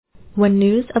When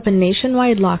news of a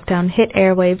nationwide lockdown hit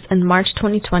airwaves in March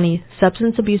 2020,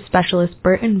 substance abuse specialist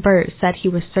Burton Burt said he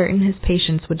was certain his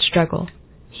patients would struggle.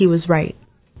 He was right.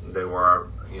 They were,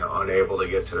 unable to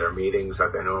get to their meetings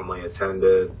that they normally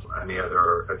attended. Any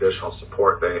other additional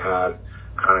support they had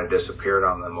kind of disappeared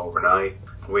on them overnight.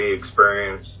 We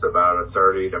experienced about a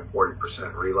 30 to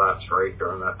 40% relapse rate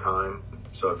during that time.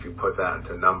 So if you put that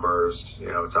into numbers,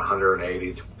 it's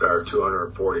 180 or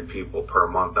 240 people per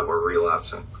month that were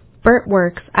relapsing. Burt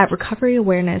works at Recovery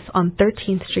Awareness on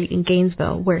 13th Street in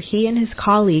Gainesville, where he and his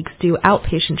colleagues do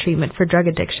outpatient treatment for drug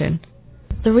addiction.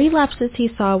 The relapses he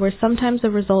saw were sometimes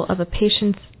a result of a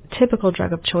patient's typical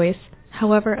drug of choice.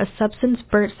 However, a substance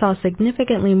Burt saw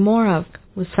significantly more of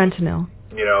was fentanyl.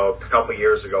 A couple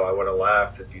years ago, I would have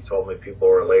laughed if you told me people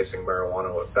were lacing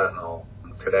marijuana with fentanyl.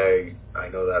 Today, I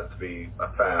know that to be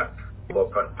a fact. People are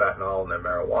putting fentanyl in their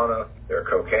marijuana, their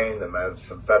cocaine, the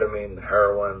methamphetamine, the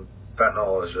heroin.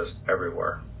 Fentanyl is just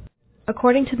everywhere.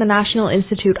 According to the National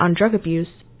Institute on Drug Abuse,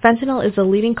 fentanyl is the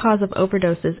leading cause of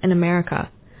overdoses in America.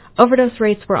 Overdose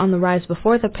rates were on the rise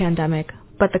before the pandemic,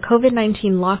 but the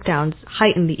COVID-19 lockdowns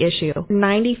heightened the issue.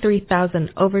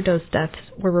 93,000 overdose deaths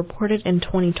were reported in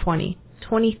 2020,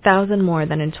 20,000 more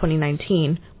than in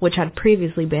 2019, which had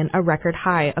previously been a record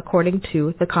high, according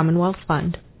to the Commonwealth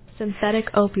Fund.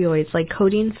 Synthetic opioids like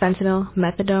codeine, fentanyl,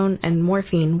 methadone, and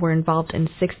morphine were involved in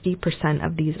 60%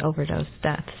 of these overdose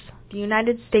deaths. The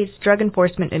United States Drug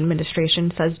Enforcement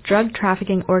Administration says drug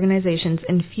trafficking organizations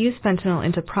infuse fentanyl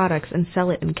into products and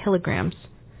sell it in kilograms.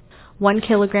 1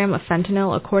 kilogram of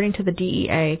fentanyl, according to the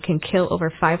DEA, can kill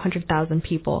over 500,000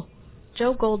 people.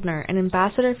 Joe Goldner, an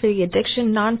ambassador for the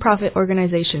addiction nonprofit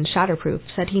organization Shatterproof,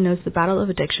 said he knows the battle of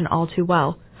addiction all too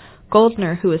well.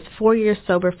 Goldner, who is 4 years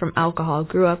sober from alcohol,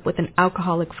 grew up with an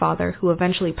alcoholic father who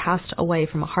eventually passed away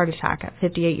from a heart attack at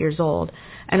 58 years old,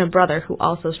 and a brother who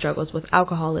also struggles with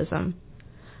alcoholism.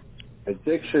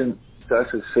 Addiction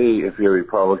doesn't see if you're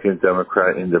Republican,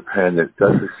 Democrat, Independent,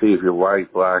 doesn't see if you're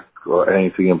white, black, or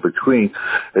anything in between.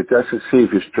 It doesn't see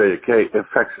if you're straight or gay. It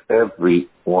affects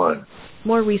everyone.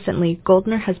 More recently,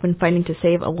 Goldner has been fighting to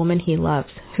save a woman he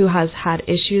loves, who has had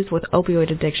issues with opioid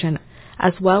addiction,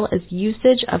 as well as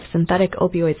usage of synthetic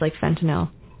opioids like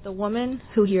fentanyl. The woman,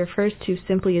 who he refers to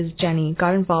simply as Jenny,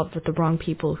 got involved with the wrong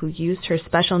people who used her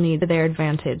special needs to their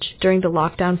advantage. During the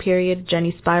lockdown period,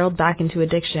 Jenny spiraled back into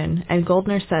addiction, and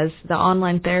Goldner says the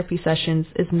online therapy sessions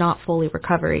is not fully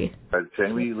recovery.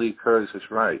 Jamie Lee Curtis is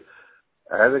right.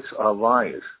 Addicts are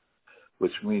liars,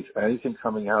 which means anything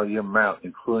coming out of your mouth,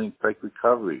 including fake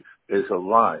recoveries, is a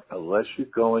lie, unless you're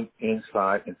going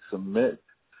inside and submit.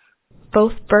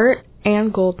 Both Burt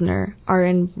and Goldner are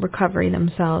in recovery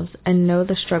themselves and know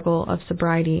the struggle of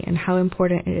sobriety and how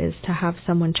important it is to have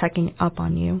someone checking up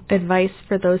on you. Advice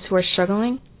for those who are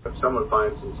struggling? If someone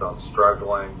finds themselves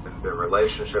struggling, their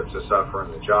relationships are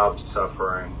suffering, the job's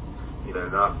suffering, either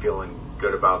not feeling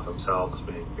good about themselves,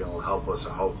 feeling helpless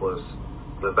or hopeless,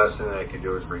 the best thing they can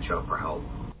do is reach out for help.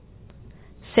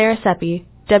 Sarah Seppi,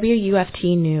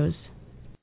 WUFT News.